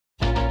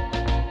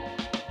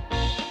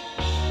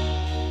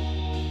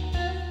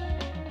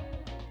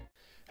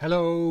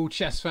Hello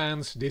chess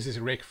fans, this is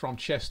Rick from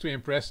Chess to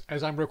Impress.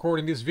 As I'm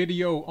recording this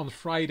video on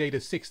Friday the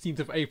 16th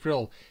of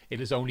April,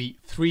 it is only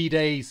 3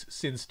 days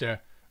since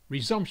the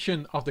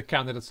resumption of the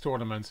Candidates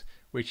Tournament,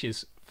 which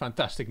is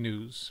fantastic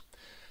news.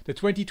 The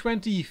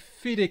 2020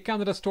 FIDE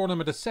Candidates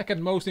Tournament, the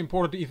second most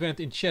important event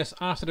in chess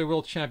after the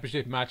World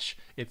Championship match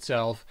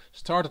itself,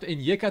 started in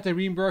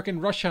Yekaterinburg in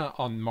Russia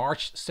on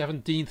March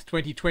 17th,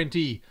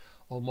 2020,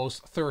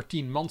 almost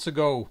 13 months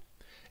ago.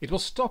 It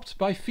was stopped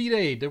by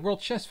FIDE, the World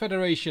Chess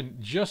Federation,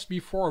 just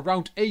before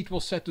round 8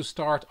 was set to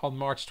start on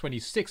March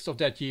 26th of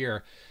that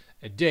year,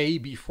 a day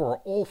before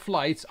all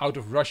flights out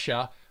of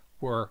Russia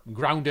were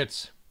grounded.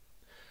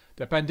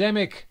 The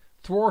pandemic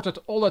thwarted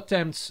all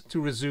attempts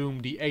to resume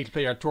the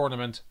 8-player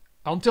tournament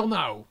until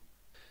now.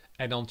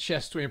 And on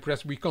Chess to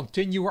Impress we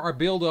continue our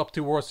build-up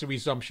towards the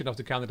resumption of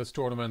the Candidates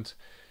Tournament.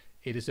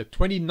 It is the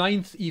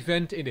 29th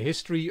event in the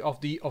history of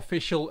the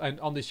official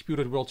and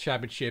undisputed World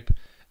Championship.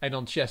 And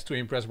on Chess to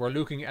Impress we're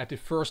looking at the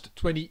first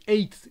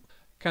 28th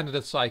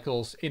candidate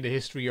cycles in the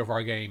history of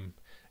our game.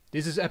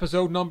 This is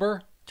episode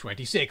number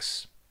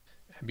 26.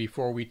 And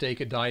before we take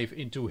a dive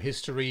into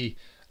history,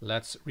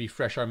 let's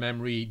refresh our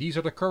memory. These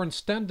are the current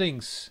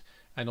standings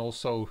and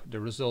also the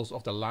results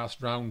of the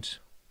last round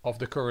of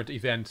the current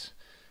event.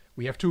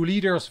 We have two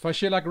leaders,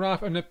 Vasyl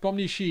Graf and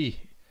Nepomniachtchi,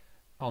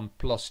 on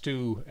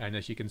 +2. And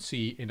as you can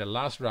see in the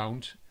last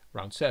round,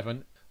 round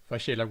 7,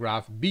 Vasyl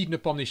Graf beat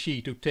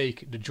Nepomniachtchi to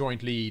take the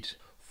joint lead.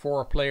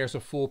 4 players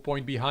a full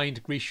point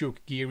behind: Grischuk,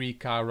 Giri,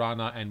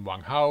 Karana and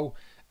Wang Hao,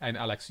 and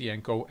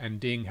Alexienko and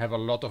Ding have a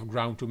lot of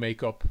ground to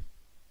make up.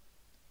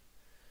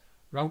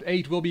 Round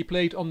 8 will be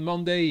played on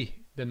Monday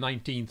the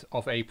 19th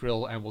of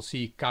April and we'll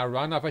see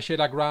Karana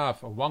Vasyl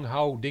Graf, Wang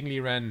Hao Ding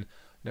Liren,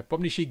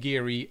 Nepomniachtchi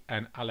Giri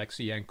and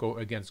Alexienko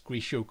against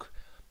Grischuk.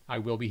 I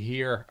will be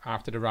here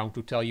after the round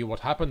to tell you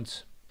what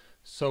happened.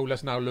 So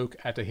let's now look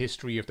at the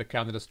history of the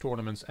Candidates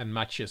Tournaments and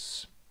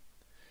matches.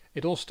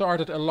 It all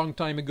started a long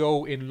time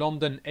ago in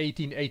London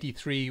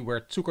 1883,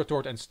 where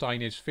Zukertort and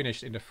Steinitz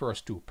finished in the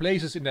first 2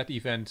 places in that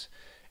event,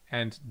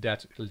 and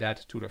that led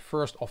to the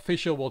first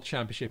official World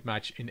Championship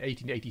match in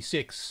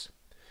 1886.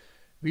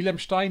 Wilhelm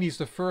Steinitz,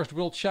 the first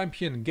world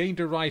champion, gained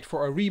the right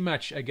for a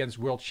rematch against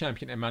world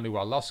champion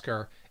Emanuel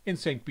Lasker in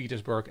St.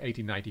 Petersburg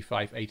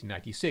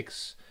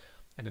 1895-1896.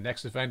 And the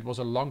next event was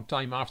a long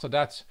time after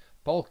that.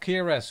 Paul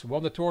Keres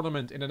won the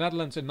tournament in the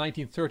Netherlands in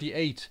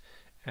 1938.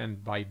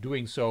 And by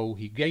doing so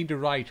he gained the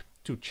right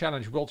to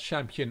challenge world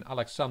champion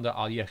Alexander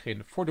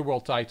Alyekhin for the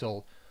world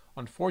title.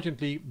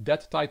 Unfortunately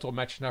that title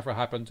match never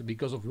happened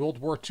because of World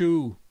War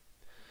II.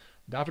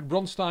 David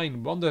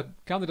Bronstein won the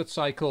candidate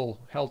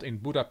cycle held in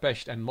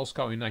Budapest and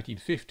Moscow in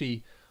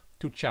 1950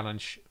 to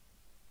challenge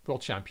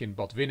world champion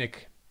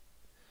Botvinnik.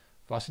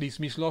 Vasily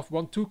Smyslov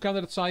won 2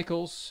 candidate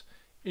cycles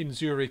in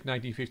Zurich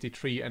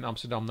 1953 and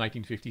Amsterdam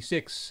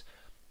 1956,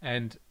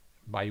 and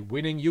by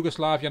winning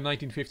Yugoslavia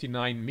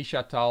 1959,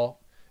 Misha Tal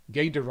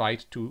gained the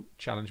right to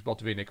challenge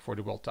Botvinnik for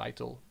the world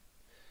title.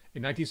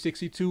 In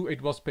 1962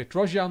 it was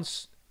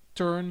Petrosian's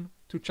turn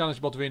to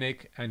challenge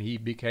Botvinnik and he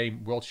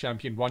became world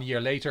champion 1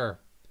 year later.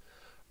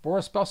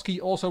 Boris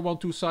Spassky also won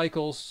 2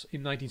 cycles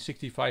in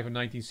 1965 and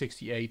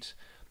 1968,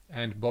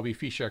 and Bobby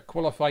Fischer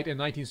qualified in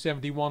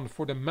 1971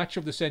 for the match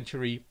of the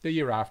century the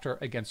year after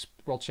against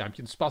world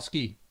champion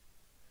Spassky.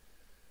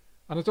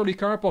 Anatoly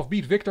Karpov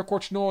beat Viktor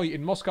Korchnoi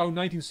in Moscow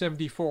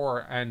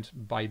 1974, and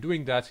by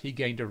doing that he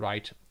gained the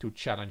right to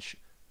challenge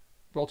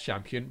world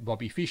champion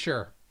Bobby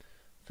Fischer.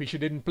 Fischer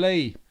didn't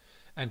play,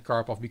 and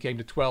Karpov became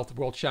the 12th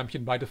world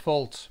champion by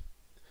default.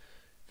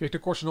 Viktor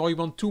Korchnoi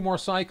won 2 more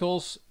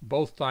cycles,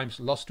 both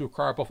times lost to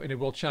Karpov in a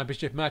world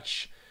championship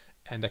match,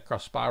 and the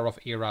Kasparov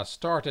era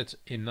started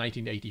in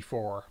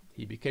 1984.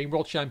 He became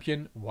world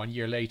champion 1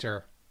 year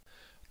later.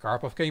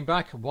 Karpov came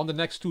back, won the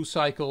next 2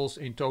 cycles.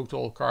 In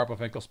total,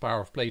 Karpov and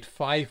Kasparov played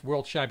 5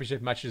 World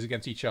Championship matches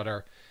against each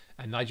other,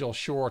 and Nigel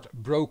Short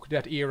broke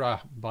that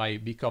era by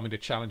becoming the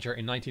challenger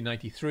in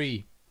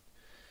 1993.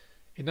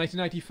 In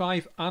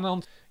 1995,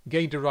 Anand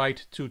gained the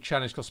right to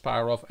challenge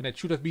Kasparov, and it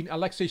should have been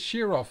Alexei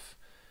Shirov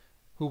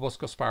who was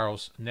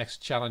Kasparov's next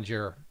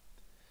challenger,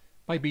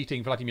 by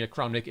beating Vladimir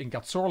Kramnik in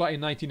Gazorla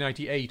in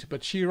 1998,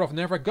 but Shirov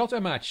never got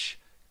a match.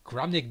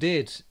 Kramnik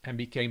did, and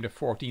became the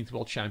 14th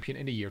world champion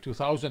in the year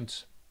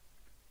 2000.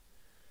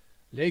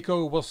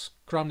 Leko was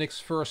Kramnik's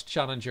first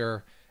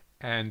challenger,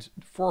 and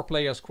 4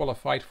 players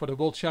qualified for the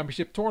World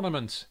Championship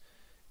tournament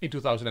in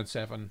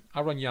 2007: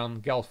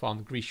 Aronyan,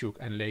 Gelfand, Grischuk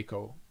and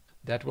Leko.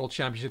 That World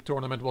Championship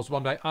tournament was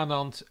won by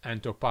Anand,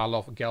 and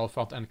Topalov,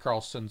 Gelfand and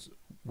Carlsen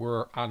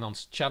were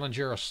Anand's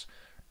challengers.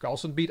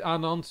 Carlsen beat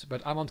Anand,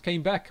 but Anand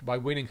came back by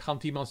winning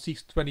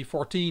Khanty-Mansiysk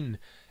 2014.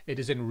 It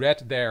is in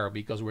red there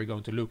because we're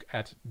going to look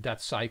at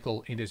that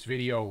cycle in this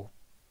video.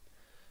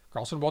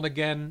 Carlsen won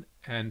again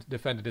and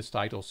defended his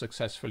title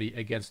successfully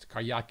against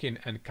Karyakin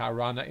and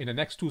Karana in the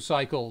next 2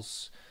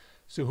 cycles.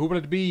 So who will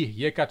it be?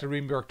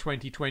 Yekaterinburg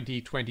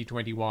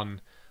 2020-2021.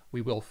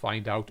 We will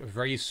find out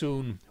very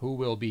soon who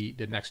will be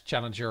the next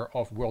challenger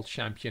of world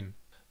champion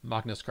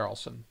Magnus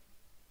Carlsen.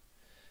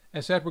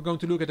 As said, we're going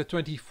to look at the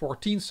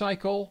 2014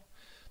 cycle.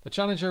 The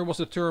challenger was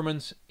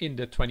determined in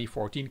the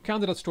 2014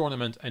 Candidates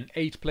Tournament, an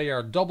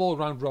 8-player double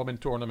round-robin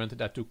tournament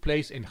that took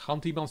place in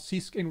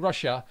Khanty-Mansiysk in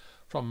Russia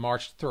from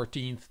March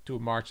 13th to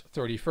March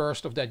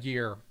 31st of that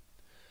year.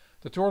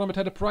 The tournament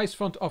had a prize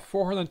fund of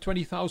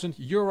 420,000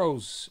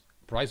 euros.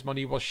 Prize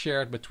money was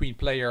shared between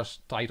players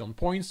tied on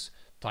points.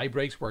 Tie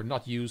breaks were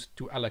not used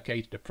to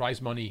allocate the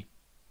prize money.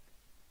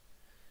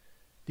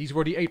 These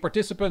were the 8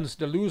 participants.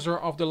 The loser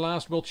of the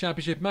last World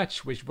Championship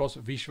match, which was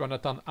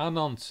Viswanathan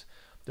Anand,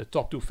 the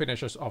top 2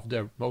 finishers of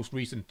the most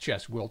recent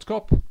Chess World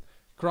Cup,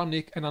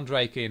 Kramnik and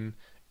Andreikin,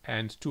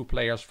 and 2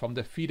 players from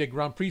the FIDE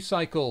Grand Prix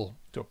cycle,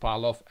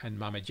 Topalov and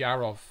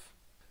Mamedyarov.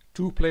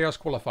 2 players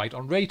qualified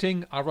on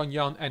rating,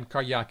 Aronyan and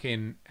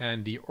Karyakin,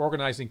 and the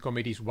organizing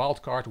committee's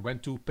wildcard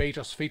went to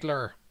Peter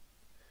Svidler.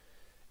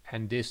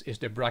 And this is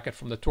the bracket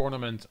from the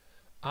tournament.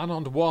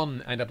 Anand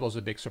won, and that was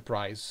a big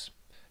surprise.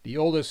 The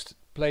oldest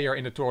player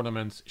in the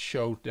tournament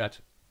showed that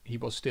he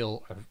was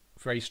still a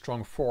very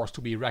strong force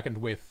to be reckoned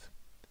with.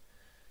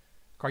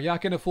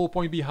 Karyakin a full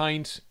point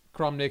behind,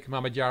 Kramnik,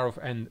 Mamedyarov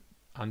and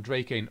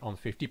Andreikin on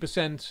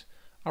 50%,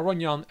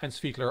 Aronyan and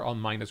Svidler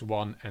on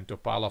 -1 and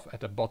Topalov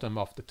at the bottom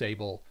of the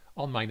table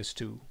on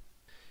 -2.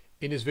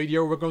 In this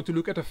video we're going to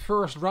look at the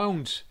first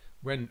round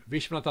when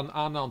Viswanathan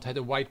Anand had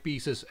the white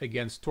pieces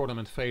against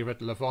tournament favorite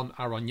Levon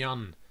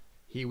Aronyan.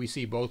 Here we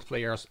see both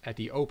players at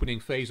the opening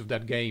phase of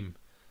that game.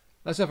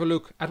 Let's have a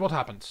look at what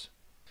happened.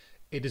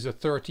 It is the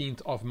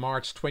 13th of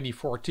March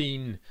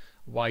 2014.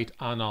 White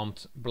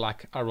Anand,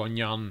 black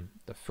Aronyan,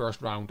 the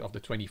first round of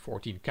the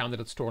 2014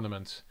 Candidates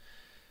Tournament.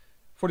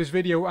 For this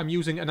video I'm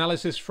using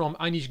analysis from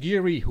Anish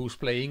Giri, who's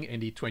playing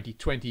in the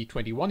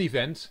 2020-21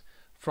 event,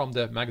 from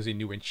the magazine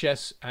New in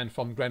Chess, and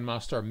from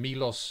Grandmaster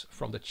Milos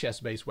from the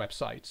Chess-based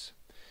website.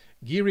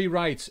 Giri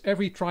writes,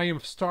 every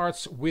triumph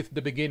starts with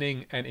the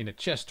beginning, and in a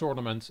chess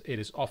tournament it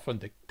is often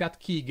that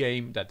key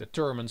game that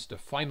determines the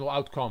final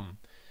outcome.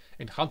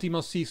 In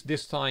Khanty-Mansiysk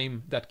this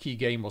time that key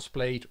game was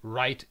played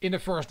right in the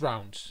first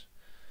round.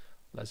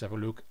 Let's have a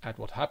look at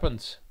what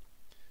happened.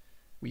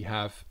 We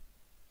have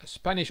a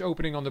Spanish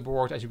opening on the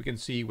board, as you can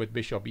see, with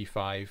bishop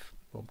b5.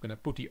 I'm going to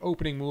put the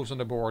opening moves on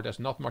the board. There's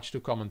not much to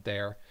comment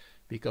there,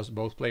 because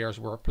both players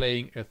were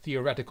playing a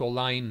theoretical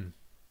line.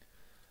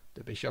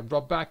 The bishop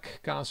dropped back,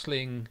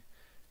 castling,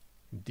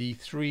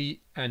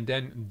 d3, and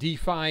then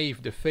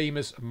d5, the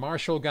famous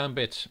Marshall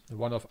Gambit,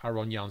 one of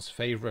Aronyan's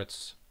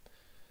favorites.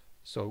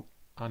 So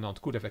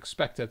Anand could have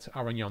expected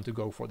Aronyan to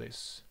go for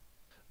this.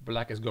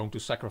 Black is going to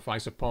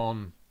sacrifice a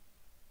pawn.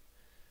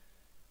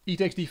 E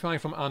takes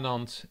d5 from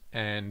Anand,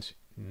 and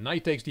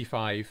knight takes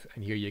d5,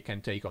 and here you can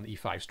take on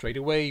e5 straight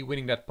away,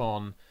 winning that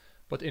pawn,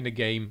 but in the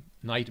game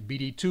knight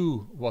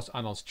bd2 was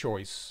Anand's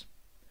choice.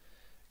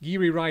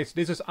 Giri writes,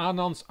 this is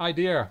Anand's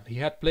idea. He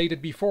had played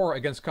it before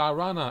against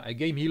Caruana, a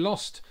game he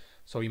lost,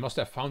 so he must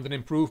have found an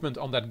improvement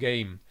on that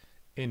game.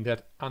 In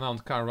that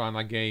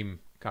Anand-Caruana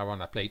game,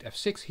 Caruana played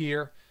f6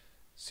 here,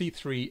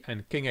 c3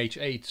 and king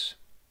h8,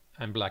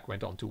 and black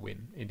went on to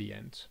win in the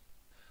end.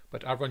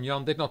 But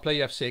Aronyan did not play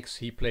f6,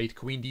 he played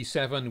queen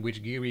d7,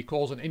 which Giri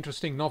calls an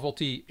interesting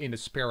novelty in the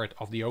spirit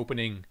of the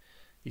opening.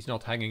 He's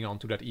not hanging on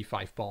to that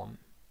e5 pawn.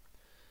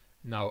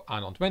 Now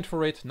Anand went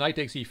for it, knight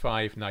takes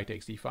e5, knight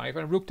takes d5,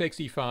 and rook takes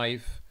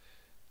e5.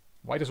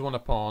 White has won a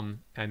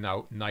pawn, and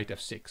now knight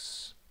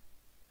f6.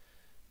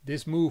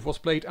 This move was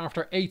played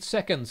after 8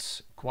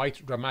 seconds,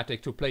 quite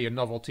dramatic to play a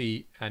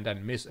novelty and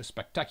then miss a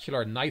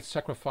spectacular knight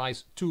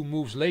sacrifice 2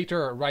 moves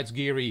later, writes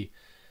Giri.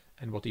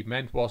 And what he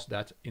meant was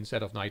that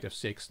instead of knight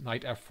f6,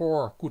 knight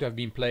f4 could have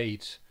been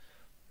played.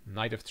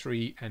 Knight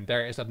f3, and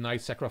there is that knight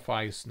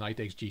sacrifice, knight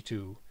takes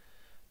g2.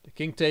 The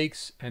king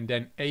takes, and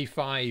then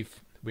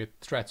a5 with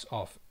threats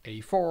of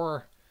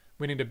a4,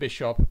 winning the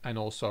bishop, and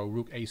also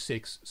rook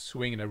a6,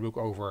 swinging the rook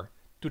over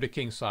to the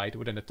king side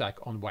with an attack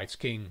on white's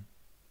king.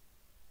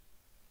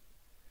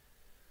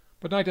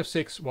 But knight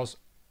f6 was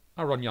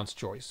Aronyan's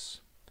choice.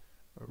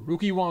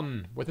 Rook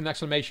e1 with an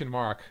exclamation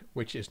mark,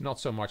 which is not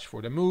so much for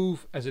the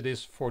move as it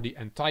is for the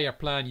entire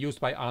plan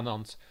used by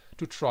Anand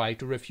to try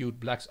to refute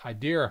black's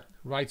idea,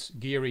 writes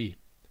Giri.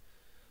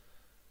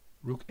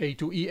 Rook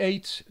a2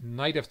 e8,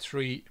 knight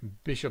f3,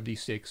 bishop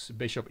d6,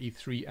 bishop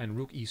e3 and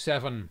rook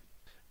e7.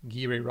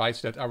 Giri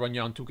writes that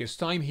Aronyan took his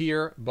time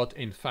here, but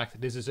in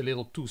fact this is a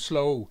little too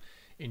slow.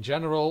 In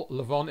general,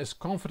 Levon is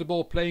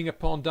comfortable playing a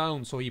pawn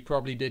down, so he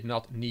probably did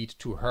not need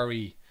to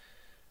hurry.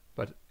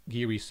 But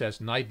Giri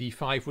says knight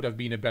d5 would have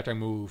been a better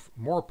move,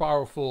 more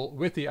powerful,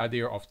 with the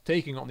idea of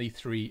taking on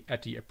e3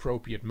 at the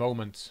appropriate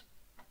moment.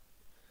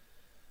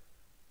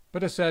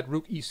 But as said,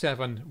 rook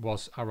e7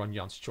 was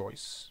Aronyan's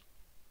choice.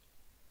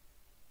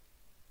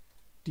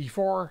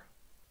 d4,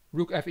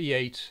 rook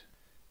fe8,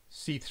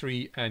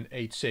 c3 and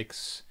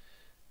h6.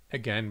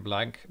 Again,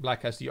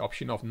 black has the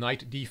option of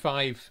knight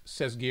d5,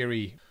 says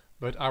Giri,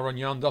 but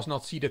Aronyan does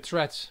not see the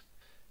threat,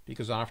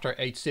 because after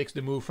h6,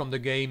 the move from the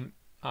game,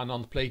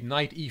 Anand played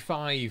knight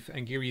e5,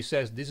 and Giri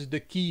says this is the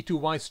key to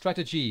white's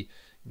strategy.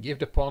 Give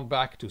the pawn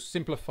back to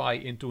simplify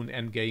into an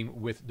endgame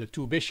with the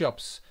 2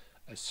 bishops,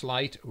 a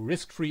slight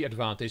risk-free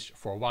advantage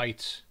for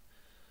white.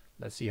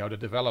 Let's see how they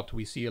developed.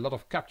 We see a lot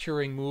of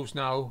capturing moves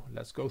now.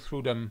 Let's go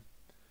through them.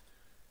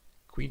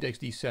 Queen takes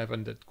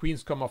d7, the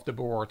queens come off the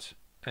board,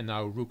 and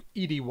now rook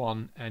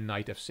ed1 and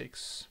knight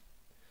f6.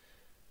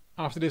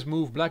 After this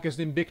move, black is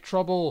in big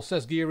trouble,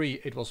 says Geary.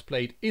 It was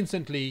played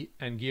instantly,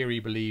 and Geary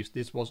believes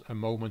this was a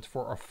moment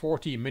for a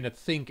 40-minute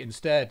think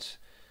instead.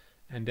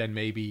 And then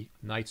maybe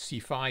knight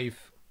c5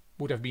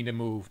 would have been the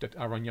move that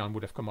Aronian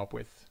would have come up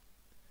with.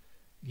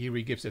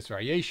 Geary gives this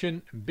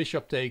variation: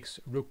 bishop takes,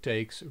 rook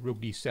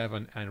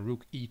d7 and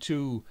rook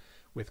e2,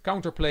 with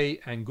counterplay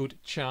and good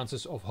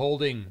chances of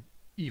holding,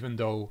 even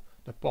though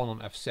the pawn on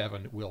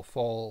f7 will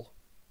fall.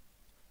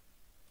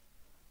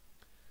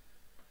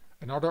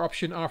 Another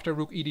option after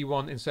rook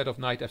ed1 instead of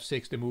knight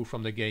f6, the move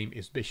from the game,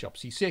 is bishop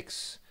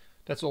c6.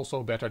 That's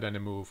also better than the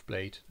move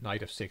played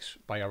knight f6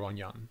 by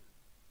Aronian.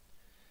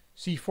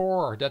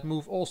 c4, that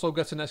move also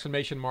gets an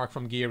exclamation mark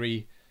from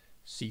Geary.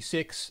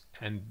 c6,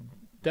 and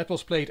that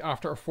was played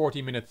after a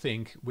 40-minute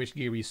think, which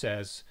Geary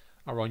says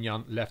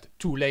Aronian left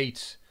too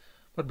late,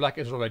 but black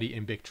is already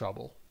in big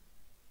trouble.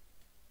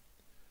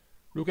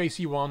 Rook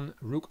ac1,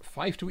 rook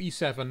 5 to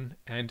e7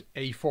 and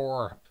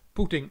a4,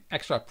 putting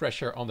extra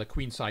pressure on the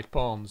queenside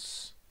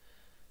pawns.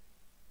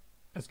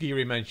 As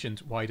Geary mentioned,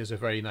 white is a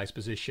very nice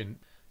position.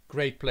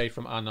 Great play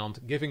from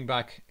Anand, giving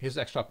back his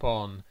extra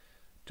pawn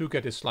to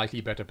get a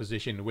slightly better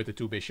position with the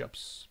two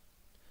bishops.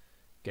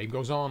 Game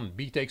goes on,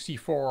 b takes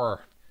c4,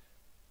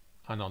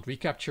 Anand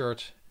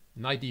recaptured,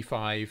 knight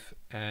d5,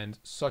 and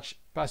such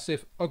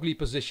passive ugly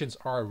positions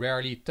are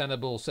rarely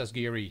tenable, says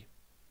Geary.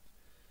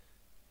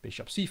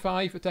 Bishop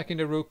c5 attacking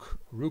the rook,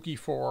 rook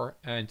e4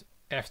 and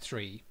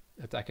f3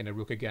 attacking the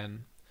rook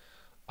again.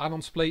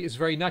 Anand's play is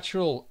very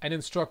natural and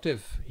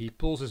instructive. He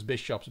pulls his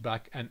bishops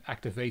back and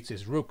activates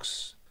his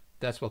rooks.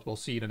 That's what we'll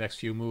see in the next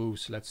few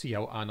moves. Let's see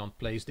how Anand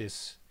plays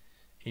this.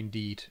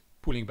 Indeed,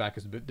 pulling back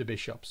the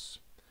bishops.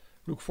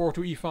 Rook 4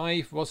 to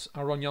e5 was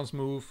Aronian's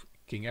move.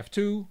 King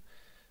f2.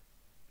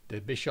 The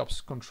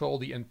bishops control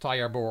the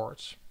entire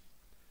board.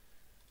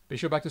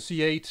 Bishop back to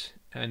c8,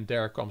 and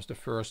there comes the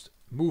first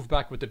move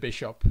back with the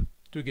bishop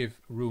to give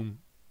room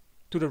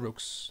to the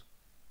rooks.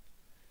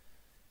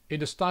 In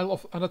the style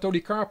of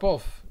Anatoly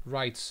Karpov,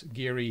 writes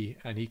Geary,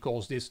 and he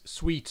calls this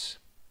sweet.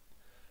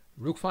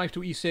 Rook 5 to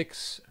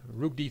e6,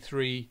 rook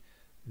d3,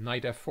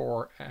 knight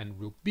f4 and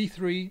rook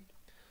b3.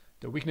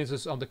 The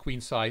weaknesses on the queen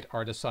side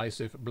are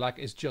decisive. Black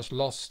is just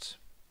lost.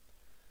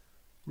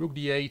 Rook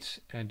d8,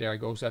 and there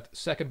goes that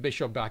second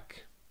bishop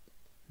back.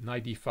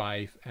 Knight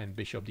d5 and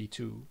bishop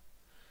d2.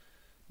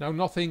 Now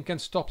nothing can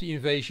stop the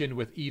invasion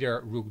with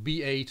either rook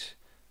b8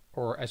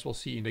 or, as we'll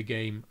see in the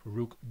game,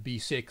 rook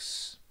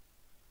b6.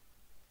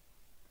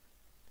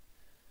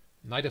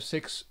 Knight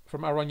f6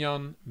 from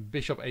Aronian,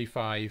 bishop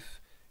a5,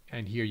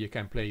 and here you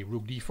can play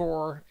rook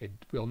d4. It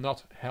will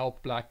not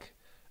help black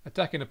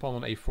attacking the pawn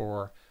on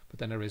a4, but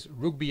then there is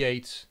rook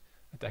b8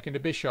 attacking the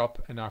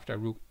bishop, and after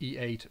rook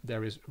e8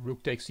 there is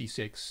rook takes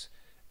c6,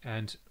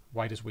 and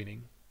white is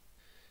winning.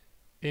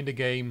 In the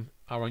game,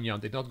 Aronian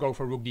did not go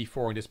for rook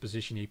d4 in this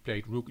position. He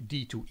played rook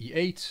d to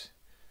e8,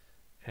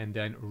 and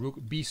then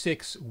rook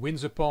b6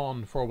 wins a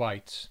pawn for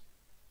white.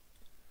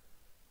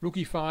 Rook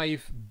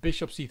e5,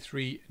 bishop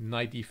c3,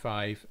 knight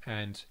d5,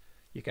 and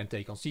you can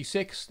take on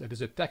c6. That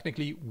is a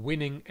technically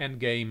winning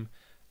endgame,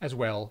 as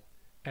well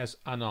as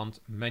Anand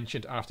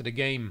mentioned after the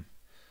game.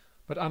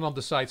 But Anand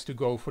decides to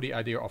go for the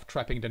idea of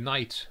trapping the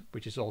knight,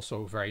 which is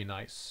also very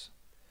nice.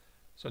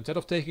 So instead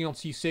of taking on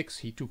c6,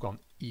 he took on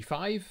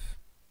e5.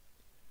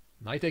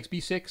 Knight takes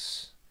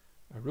b6.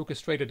 A rook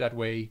is traded that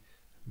way.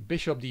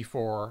 Bishop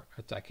d4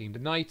 attacking the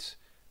knight.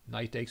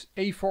 Knight takes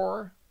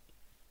a4.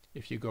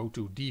 If you go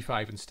to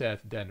d5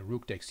 instead, then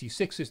rook takes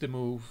c6 is the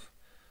move.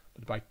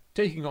 But by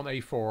taking on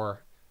a4,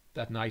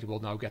 that knight will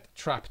now get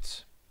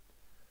trapped.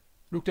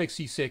 Rook takes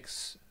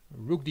c6,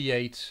 rook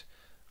d8.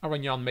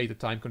 Aronian made the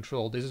time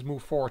control. This is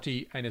move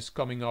 40 and is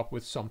coming up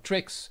with some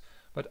tricks,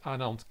 but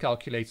Anand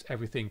calculates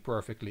everything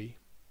perfectly.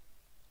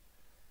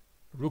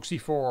 Rook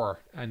c4,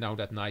 and now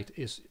that knight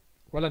is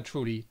well and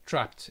truly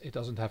trapped. It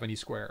doesn't have any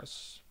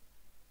squares.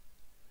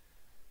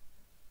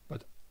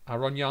 But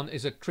Aronian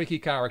is a tricky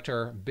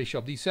character.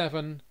 Bishop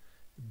d7,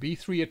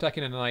 b3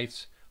 attacking the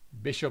knight,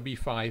 bishop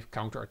b5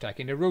 counter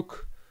attacking the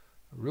rook.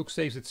 Rook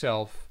saves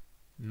itself,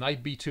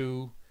 knight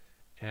b2,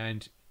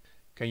 and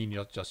can you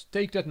not just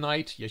take that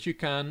knight? Yes you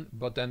can,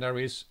 but then there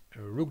is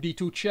a rook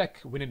d2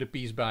 check, winning the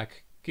piece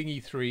back, king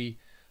e3,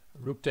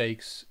 rook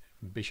takes,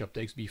 bishop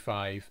takes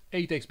b5,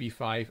 a takes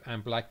b5,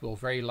 and black will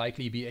very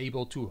likely be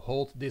able to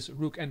hold this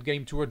rook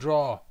endgame to a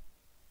draw.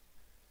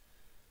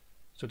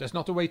 So that's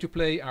not the way to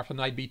play. After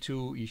knight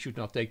b2, you should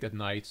not take that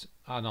knight.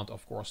 Anand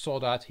of course saw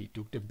that. He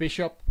took the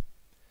bishop,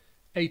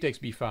 a takes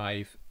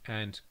b5,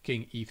 and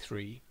king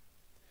e3.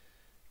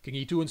 King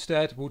e2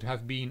 instead would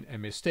have been a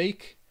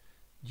mistake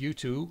due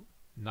to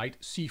knight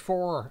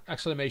c4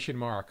 exclamation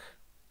mark.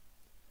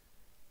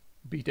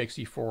 B takes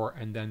c4,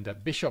 and then the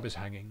bishop is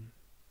hanging.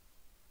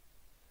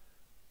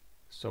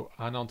 So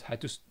Anand had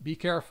to be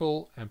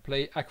careful and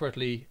play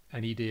accurately,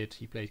 and he did.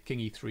 He played king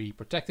e3,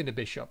 protecting the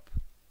bishop.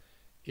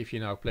 If you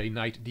now play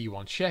knight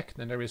d1 check,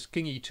 then there is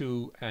king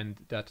e2 and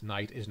that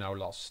knight is now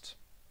lost.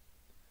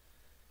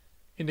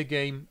 In the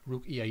game,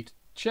 rook e8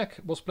 check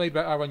was played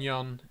by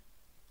Aronian,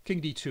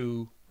 king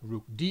d2,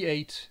 rook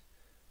d8,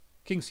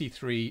 king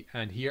c3,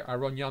 and here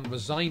Aronian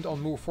resigned on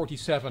move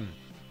 47.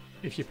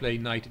 If you play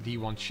knight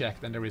d1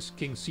 check, then there is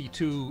king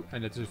c2,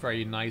 and it's a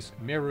very nice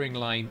mirroring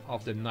line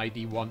of the knight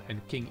d1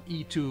 and king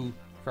e2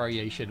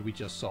 variation we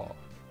just saw,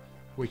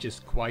 which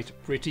is quite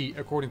pretty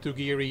according to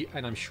Geary,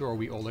 and I'm sure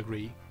we all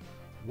agree.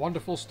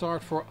 Wonderful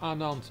start for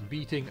Anand,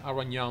 beating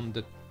Aronian,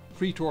 the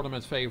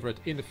pre-tournament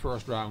favorite, in the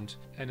first round,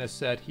 and as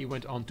said, he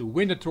went on to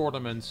win the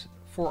tournament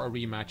for a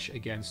rematch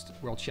against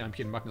world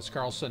champion Magnus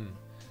Carlsen.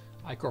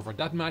 I covered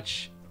that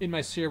match in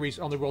my series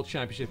on the World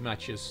Championship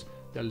matches.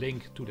 The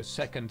link to the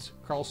second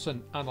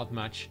Carlsen-Anand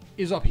match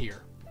is up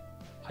here.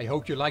 I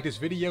hope you like this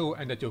video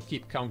and that you'll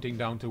keep counting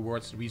down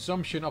towards the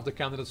resumption of the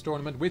Candidates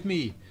Tournament with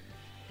me.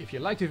 If you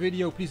liked the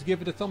video, please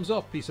give it a thumbs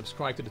up, please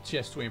subscribe to the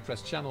Chess to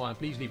Impress channel, and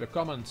please leave a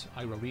comment.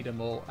 I will read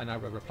them all and I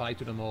will reply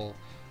to them all.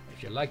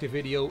 If you liked the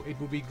video, it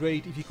would be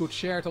great if you could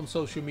share it on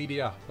social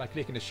media by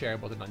clicking the share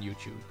button on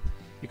YouTube.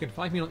 You can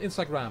find me on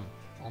Instagram,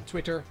 on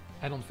Twitter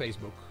and on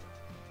Facebook.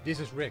 This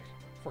is Rick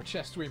for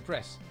Chess to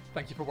Impress.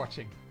 Thank you for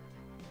watching.